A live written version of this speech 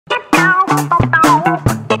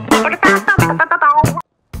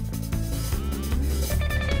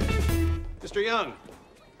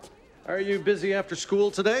you busy after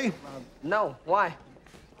school today? No. Why?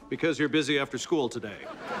 Because you're busy after school today.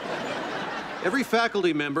 Every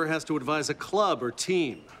faculty member has to advise a club or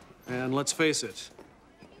team. And let's face it,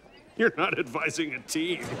 you're not advising a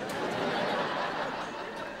team.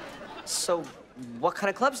 So, what kind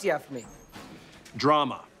of clubs do you have for me?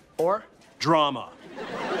 Drama. Or? Drama.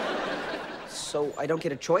 So, I don't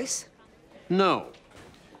get a choice? No.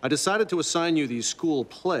 I decided to assign you the school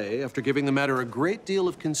play after giving the matter a great deal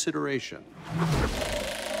of consideration.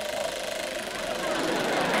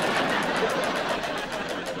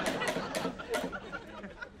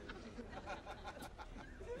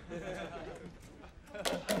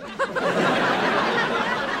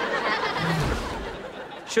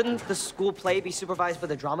 Shouldn't the school play be supervised by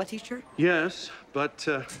the drama teacher? Yes, but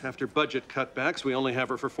after budget cutbacks, we only have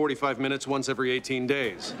her for 45 minutes once every 18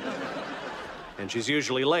 days. And she's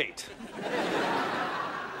usually late.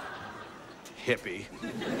 Hippie.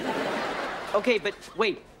 Okay, but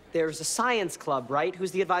wait. There's a science club, right?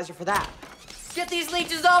 Who's the advisor for that? Get these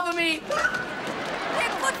leeches off of me!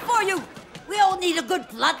 They're good for you. We all need a good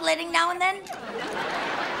bloodletting now and then.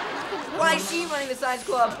 Why is she running the science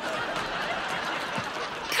club?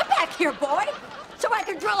 Come back here, boy, so I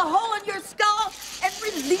can drill a hole in your skull and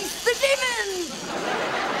release the demons.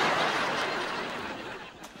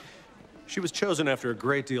 She was chosen after a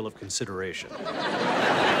great deal of consideration.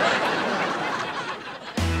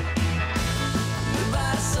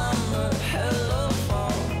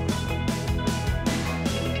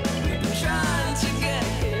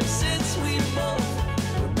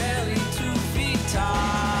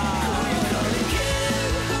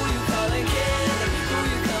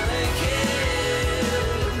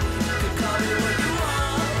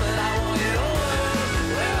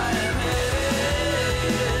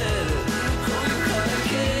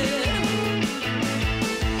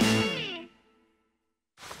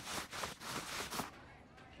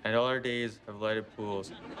 And all our days have lighted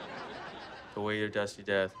pools, the weight of dusty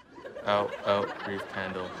death. Out, out, brief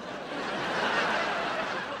candle.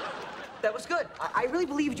 That was good. I really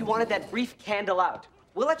believed you wanted that brief candle out.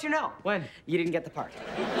 We'll let you know. When? You didn't get the part.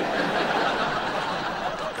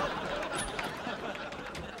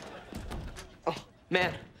 Oh,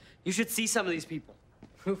 man. You should see some of these people.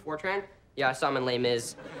 Who, Fortran? Yeah, I saw him in Les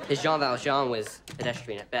Mis. His Jean Valjean was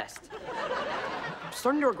pedestrian at best. I'm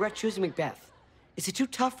starting to regret choosing Macbeth. Is it too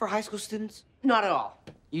tough for high school students? Not at all.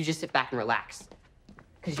 You just sit back and relax.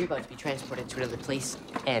 Because you're about to be transported to another place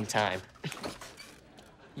and time.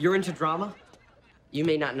 You're into drama? You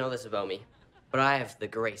may not know this about me, but I have the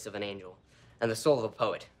grace of an angel, and the soul of a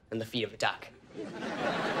poet, and the feet of a duck.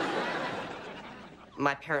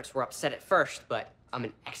 My parents were upset at first, but I'm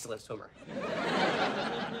an excellent swimmer.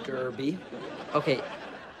 Derby. Okay,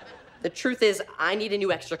 the truth is, I need a new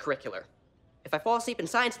extracurricular. If I fall asleep in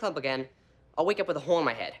science club again, I'll wake up with a hole in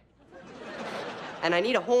my head. And I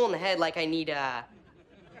need a hole in the head like I need a...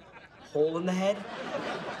 Hole in the head?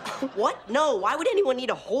 What? No, why would anyone need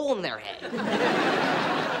a hole in their head?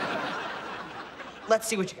 Let's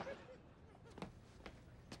see what you got.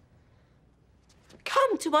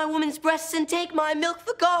 Come to my woman's breasts and take my milk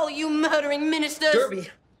for gall, you murdering ministers! Derby,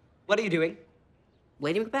 what are you doing?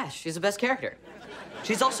 Lady Macbeth, she's the best character.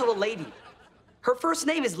 She's also a lady. Her first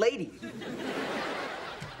name is Lady.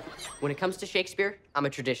 When it comes to Shakespeare, I'm a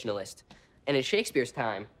traditionalist. And in Shakespeare's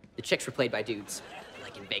time, the chicks were played by dudes,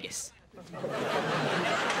 like in Vegas.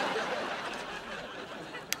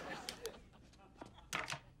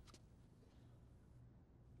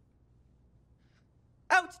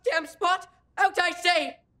 Out, damn spot! Out, I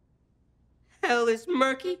say! Hell is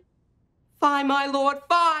murky. Fie, my lord,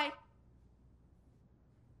 fie!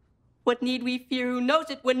 What need we fear who knows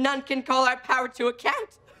it when none can call our power to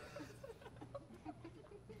account?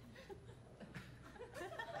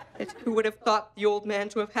 And who would have thought the old man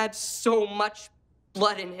to have had so much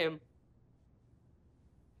blood in him?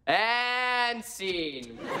 And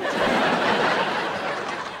scene.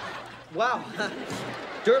 Wow.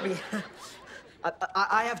 Derby,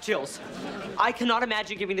 I have chills. I cannot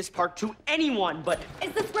imagine giving this part to anyone, but...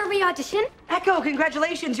 Is this where we audition? Echo,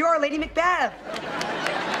 congratulations, you're our Lady Macbeth.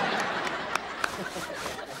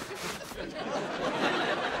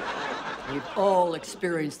 We've all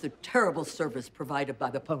experienced the terrible service provided by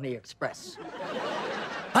the Pony Express.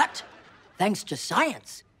 But, thanks to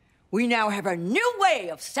science, we now have a new way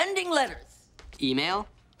of sending letters. Email?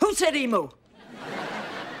 Who said emu?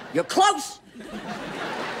 You're close.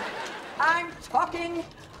 I'm talking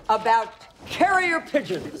about carrier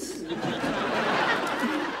pigeons.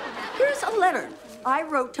 Here's a letter I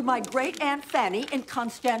wrote to my great-aunt Fanny in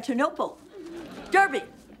Constantinople. Derby,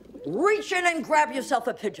 reach in and grab yourself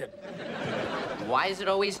a pigeon. Why is it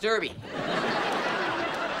always Derby?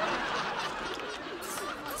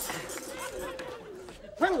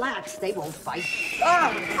 Relax, they won't fight.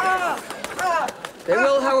 They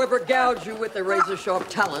will, however, gouge you with their razor-sharp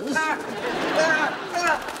talons. Ow!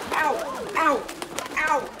 Ow! Ow!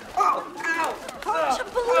 Oh! Ow! Hard to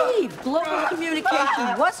believe global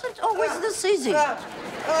communication wasn't always this easy.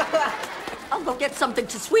 I'll go get something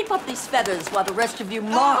to sweep up these feathers while the rest of you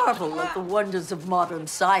marvel at the wonders of modern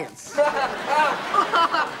science.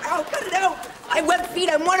 Ow! Cut it out! I web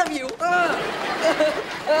feet on one of you!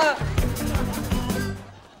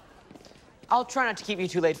 I'll try not to keep you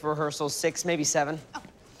too late for rehearsal. 6, maybe 7. Oh,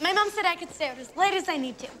 my mom said I could stay out as late as I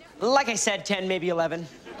need to. Like I said, 10, maybe 11.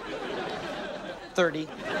 30.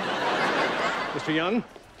 Mr. Young,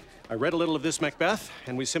 I read a little of this Macbeth,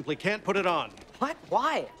 and we simply can't put it on. What?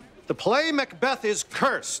 Why? The play Macbeth is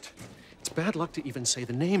cursed. It's bad luck to even say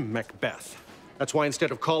the name Macbeth. That's why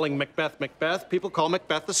instead of calling Macbeth Macbeth, people call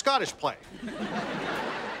Macbeth the Scottish play.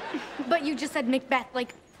 But you just said Macbeth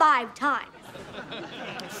like 5 times.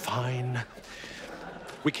 Fine.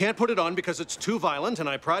 We can't put it on because it's too violent, and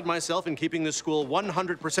I pride myself in keeping this school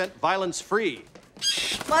 100% violence-free.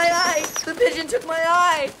 My eye! The pigeon took my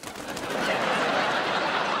eye!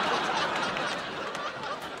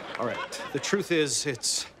 All right, the truth is,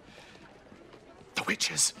 it's the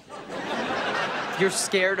witches. You're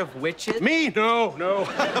scared of witches? Me? No.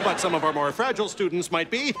 But some of our more fragile students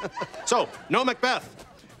might be. So, no Macbeth.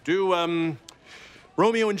 Do,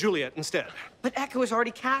 Romeo and Juliet instead. But Echo is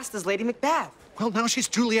already cast as Lady Macbeth. Well, now she's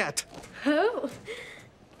Juliet. Oh,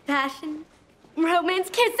 passion, romance,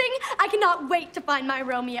 kissing. I cannot wait to find my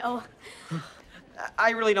Romeo.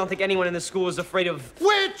 I really don't think anyone in this school is afraid of...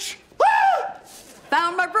 Witch!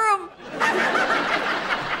 Found my broom.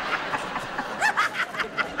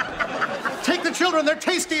 Take the children, they're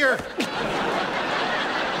tastier.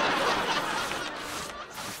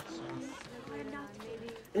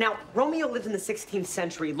 Now, Romeo lived in the 16th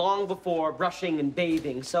century, long before brushing and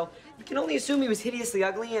bathing, so you can only assume he was hideously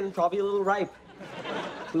ugly and probably a little ripe.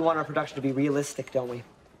 We want our production to be realistic, don't we?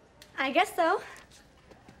 I guess so.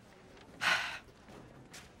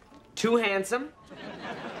 Too handsome.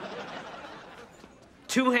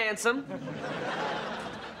 Too handsome.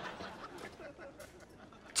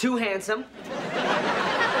 Too handsome.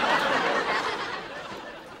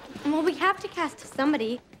 Well, we have to cast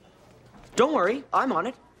somebody. Don't worry, I'm on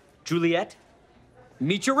it. Juliet,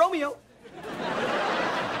 meet your Romeo.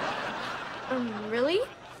 Really?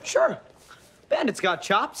 Sure. Bandit's got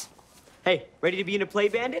chops. Hey, ready to be in a play,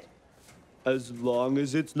 Bandit? As long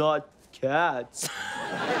as it's not cats.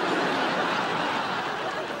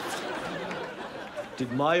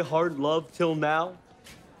 Did my heart love till now?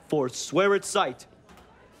 Forswear its sight.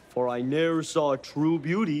 For I ne'er saw true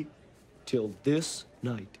beauty till this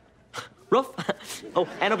night. Ruff. Oh,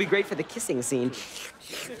 and it'll be great for the kissing scene.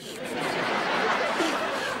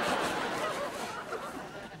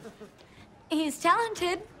 He's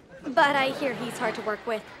talented, but I hear he's hard to work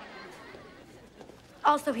with.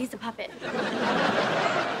 Also, he's a puppet.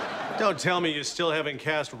 Don't tell me you still haven't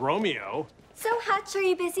cast Romeo. So, Hutch, are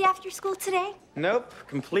you busy after school today? Nope,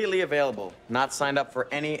 completely available. Not signed up for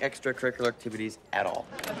any extracurricular activities at all.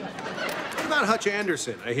 What about Hutch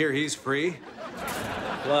Anderson? I hear he's free.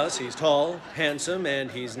 Plus, he's tall, handsome,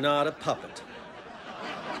 and he's not a puppet.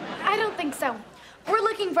 I don't think so. We're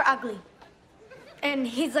looking for ugly. And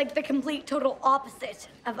he's like the complete total opposite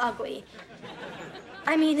of ugly.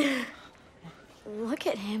 I mean, look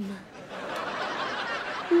at him.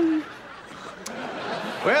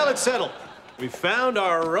 Well, it's settled. We found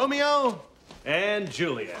our Romeo and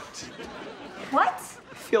Juliet. What?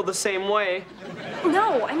 I feel the same way.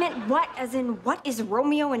 No, I meant what, as in what is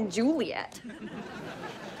Romeo and Juliet?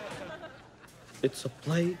 It's a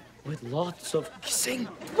play with lots of kissing.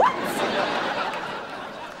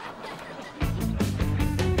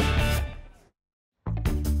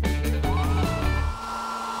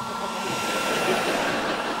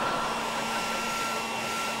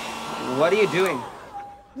 What are you doing?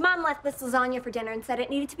 Mom left this lasagna for dinner and said it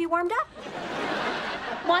needed to be warmed up.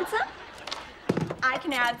 Want some? I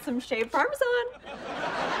can add some shaved Parmesan.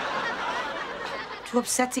 Too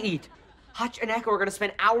upset to eat. Hutch and Echo are gonna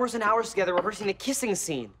spend hours and hours together rehearsing the kissing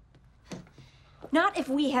scene. Not if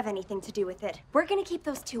we have anything to do with it. We're gonna keep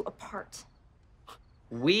those two apart.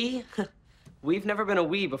 We? We've never been a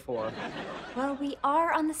we before. Well, we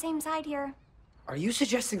are on the same side here. Are you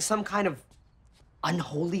suggesting some kind of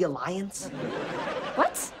unholy alliance?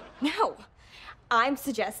 What? No. I'm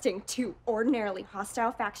suggesting two ordinarily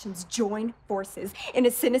hostile factions join forces in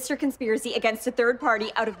a sinister conspiracy against a third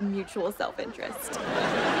party out of mutual self-interest.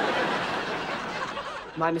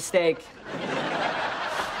 My mistake.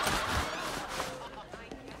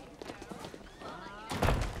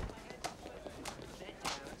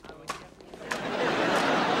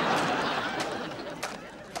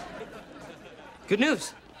 Good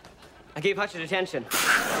news. I gave Hutch a detention.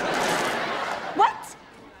 What?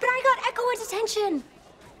 But I got Echo a detention.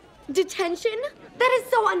 Detention? That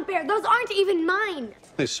is so unfair. Those aren't even mine.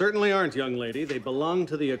 They certainly aren't, young lady. They belong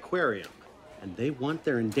to the aquarium. And they want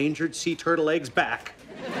their endangered sea turtle eggs back.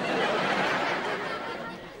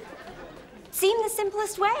 Seemed the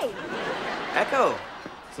simplest way. Echo,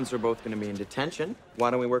 since we're both going to be in detention,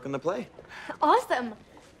 why don't we work on the play? Awesome.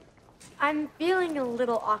 I'm feeling a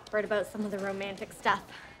little awkward about some of the romantic stuff.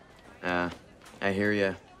 I hear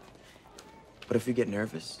ya. But if you get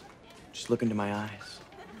nervous, just look into my eyes.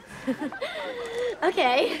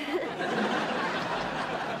 Okay.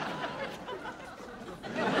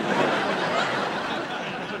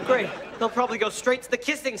 Great. They'll probably go straight to the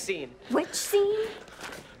kissing scene. Which scene?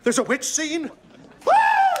 There's a witch scene?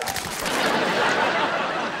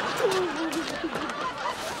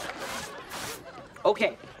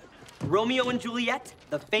 Okay. Romeo and Juliet,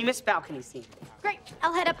 the famous balcony scene. Great.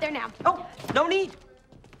 I'll head up there now. Oh, no need.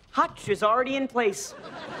 Hutch is already in place.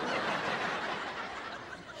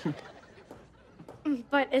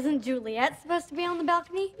 But isn't Juliet supposed to be on the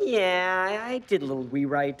balcony? Yeah, I did a little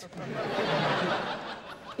rewrite.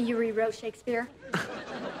 You rewrote Shakespeare?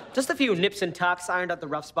 Just a few nips and tucks, ironed out the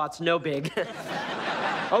rough spots, no big.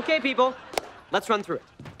 Okay, people, let's run through it.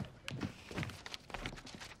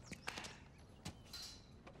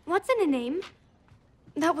 What's in a name?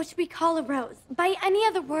 That which we call a rose, by any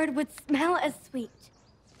other word would smell as sweet.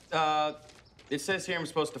 It says here I'm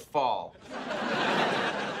supposed to fall.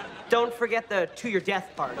 Don't forget the to your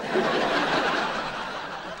death part.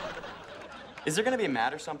 Is there gonna be a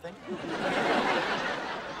mat or something?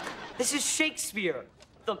 This is Shakespeare.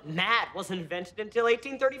 The mat wasn't invented until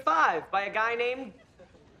 1835 by a guy named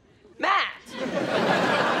Matt.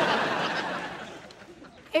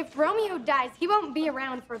 If Romeo dies, he won't be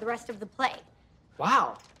around for the rest of the play.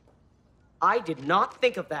 Wow. I did not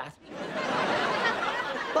think of that.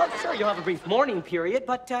 Well, sure, you'll have a brief mourning period,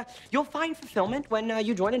 but you'll find fulfillment when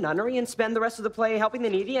you join a nunnery and spend the rest of the play helping the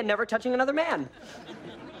needy and never touching another man.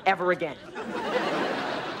 Ever again.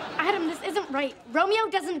 Adam, this isn't right. Romeo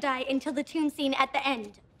doesn't die until the tune scene at the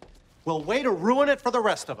end. Well, way to ruin it for the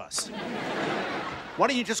rest of us. Why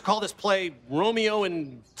don't you just call this play Romeo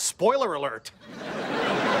and Spoiler Alert?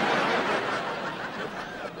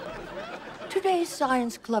 Today's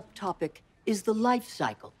science club topic is the life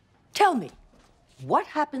cycle. Tell me, what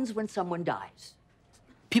happens when someone dies?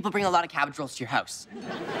 People bring a lot of cabbage rolls to your house.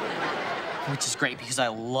 Which is great because I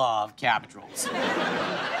love cabbage rolls.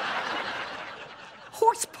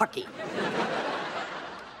 Horse pucky.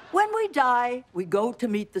 When we die, we go to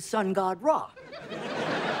meet the sun god Ra.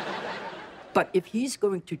 But if he's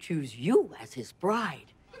going to choose you as his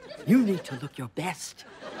bride, you need to look your best.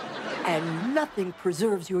 And nothing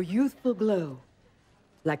preserves your youthful glow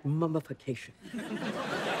like mummification.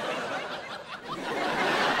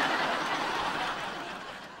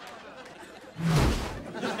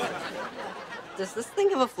 Does this thing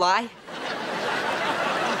have a fly?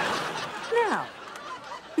 Now,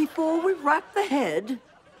 before we wrap the head,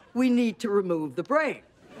 we need to remove the brain.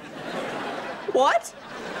 What?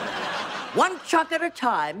 One chunk at a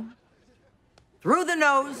time, through the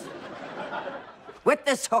nose, with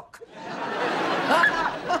this hook.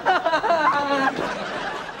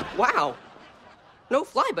 Wow. No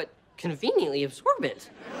fly, but conveniently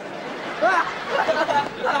absorbent.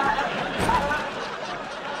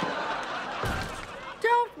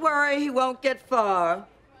 Don't worry, he won't get far.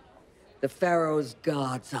 The Pharaoh's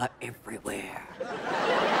gods are everywhere.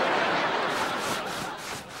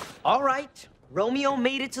 All right. Romeo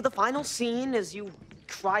made it to the final scene as you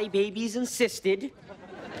crybabies insisted.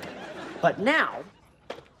 But now,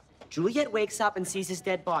 Juliet wakes up and sees his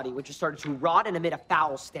dead body, which has started to rot and emit a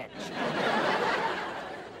foul stench.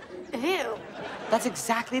 Ew. That's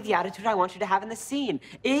exactly the attitude I want you to have in the scene.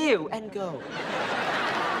 Ew, and go.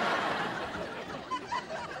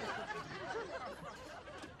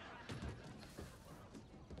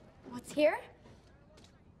 What's here?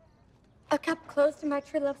 A cup close to my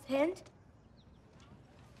true love's hand?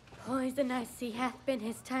 Poison I see hath been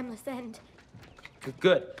his timeless end.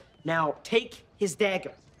 Good. Now, take his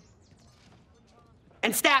dagger.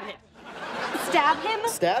 And stab him. Stab him?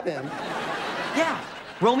 Stab him? Yeah.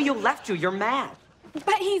 Romeo left you. You're mad.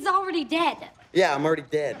 But he's already dead. Yeah, I'm already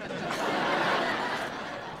dead.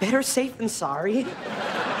 Better safe than sorry.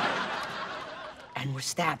 And we're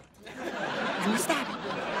stabbing. And we're stabbing.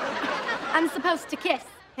 I'm supposed to kiss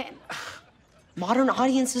him. Modern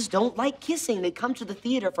audiences don't like kissing. They come to the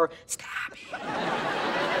theater for stabbing.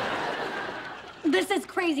 This is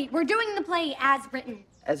crazy. We're doing the play as written.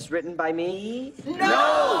 As written by me?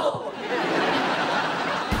 No!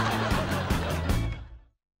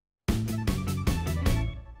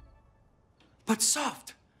 it's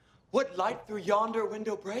soft. What light through yonder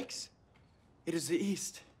window breaks? It is the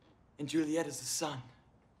east, and Juliet is the sun.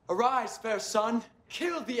 Arise, fair sun,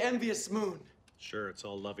 kill the envious moon. Sure, it's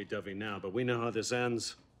all lovey-dovey now, but we know how this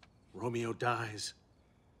ends. Romeo dies.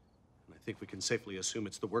 And I think we can safely assume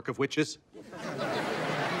it's the work of witches.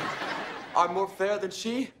 Are more fair than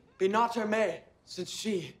she? Be not her may, since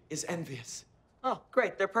she is envious. Oh,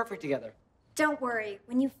 great. They're perfect together. Don't worry.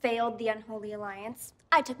 When you failed the unholy alliance,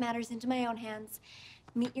 I took matters into my own hands.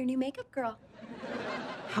 Meet your new makeup girl.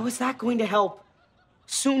 How is that going to help?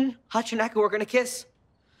 Soon, Hutch and Echo are going to kiss.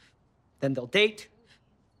 Then they'll date,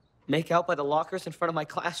 make out by the lockers in front of my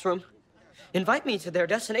classroom, invite me to their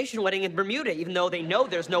destination wedding in Bermuda, even though they know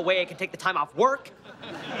there's no way I can take the time off work.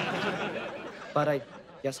 But I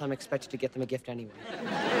guess I'm expected to get them a gift anyway.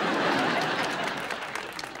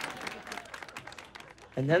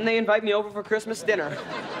 And then they invite me over for Christmas dinner,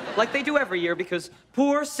 like they do every year, because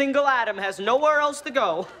poor single Adam has nowhere else to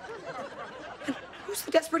go. And who's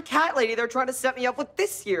the desperate cat lady they're trying to set me up with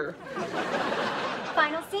this year?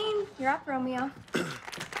 Final scene. You're up, Romeo.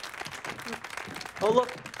 Oh,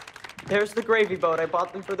 look. There's the gravy boat. I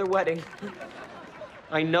bought them for their wedding.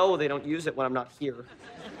 I know they don't use it when I'm not here.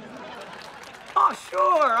 Oh,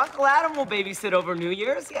 sure. Uncle Adam will babysit over New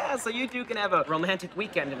Year's. Yeah, so you two can have a romantic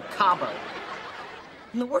weekend in Cabo.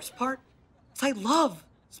 And the worst part is I love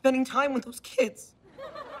spending time with those kids.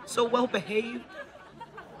 So well-behaved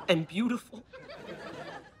and beautiful.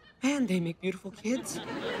 And they make beautiful kids.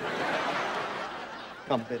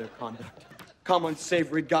 Come, bitter conduct. Come,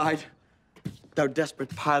 unsavory guide. Thou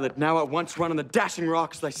desperate pilot, now at once run on the dashing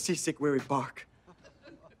rocks thy seasick weary bark.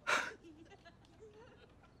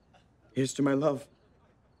 Here's to my love.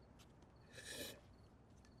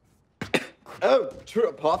 Oh, true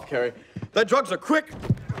apothecary. Thy drugs are quick.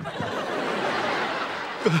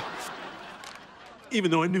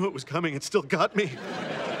 Even though I knew it was coming, it still got me.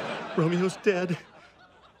 Romeo's dead.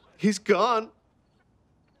 He's gone.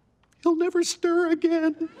 He'll never stir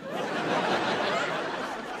again.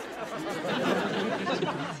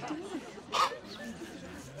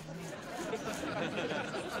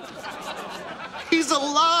 He's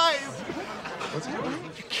alive! What's happening?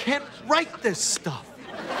 You can't write this stuff.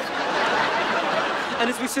 And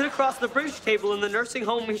as we sit across the bridge table in the nursing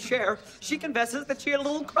home we share, she confesses that she had a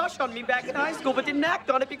little crush on me back in high school, but didn't act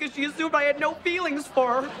on it because she assumed I had no feelings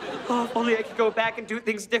for her. Oh, if only I could go back and do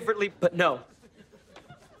things differently. But no.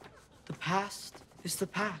 The past is the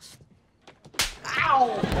past. Ow!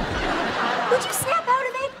 Would you snap out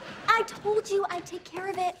of it? I told you I'd take care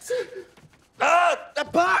of it. Ah, a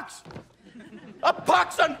box! A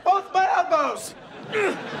box on both my elbows!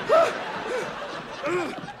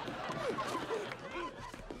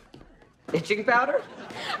 Itching powder?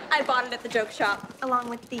 I bought it at the joke shop, along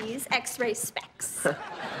with these X-ray specs.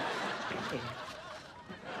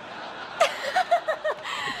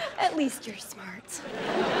 At least you're smart.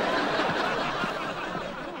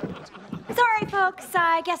 Sorry, folks.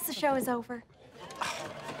 I guess the show is over.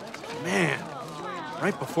 Man,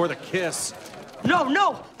 right before the kiss. No,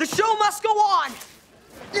 no! The show must go on!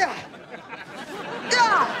 Yeah!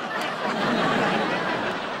 Yeah!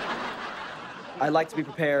 I like to be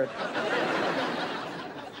prepared.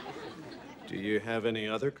 Do you have any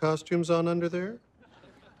other costumes on under there?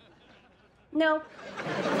 No.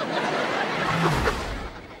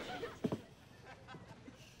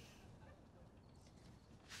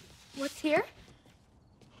 What's here?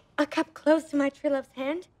 A cup close to my true love's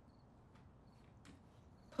hand.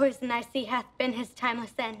 Poison I see hath been his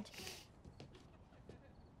timeless end.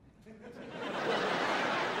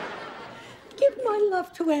 Give my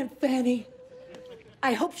love to Aunt Fanny.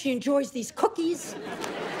 I hope she enjoys these cookies.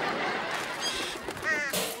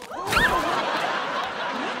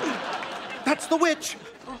 That's the witch!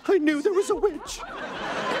 I knew there was a witch!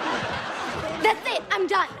 That's it, I'm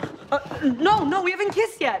done. No, we haven't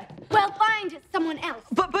kissed yet. Well, find someone else.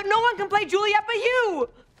 But no one can play Juliet but you!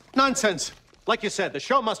 Nonsense. Like you said, the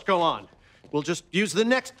show must go on. We'll just use the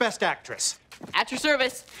next best actress. At your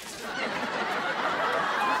service.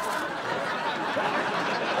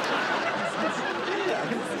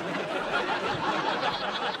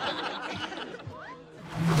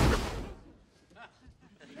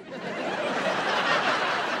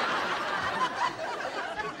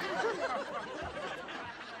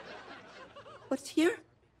 What's here?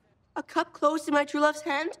 A cup closed in my true love's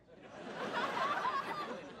hand?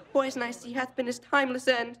 Poison I see hath been his timeless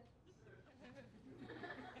end.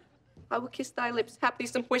 I will kiss thy lips, haply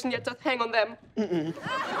some poison yet doth hang on them.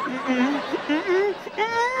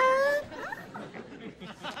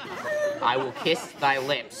 I will kiss thy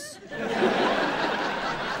lips.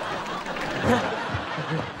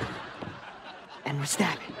 we're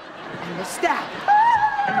stabbing. And we're stabbing.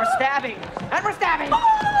 And we're stabbing. And we're stabbing.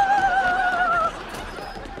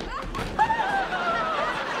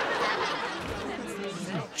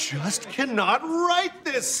 Just cannot write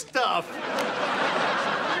this stuff.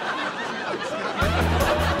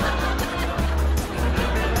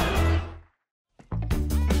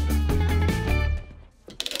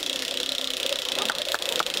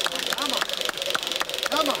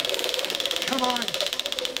 Come on. Come on.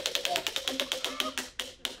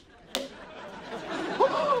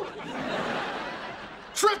 Woo!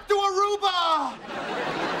 Trip to Aruba!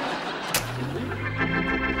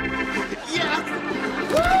 Yes!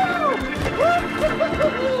 Woo!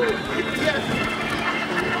 Yes!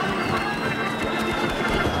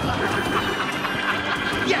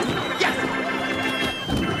 Yes! Yes!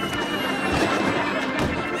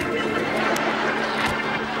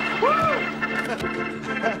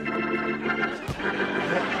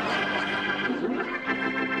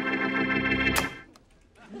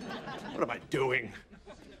 What am I doing?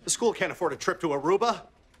 The school can't afford a trip to Aruba.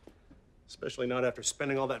 Especially not after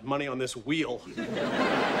spending all that money on this wheel.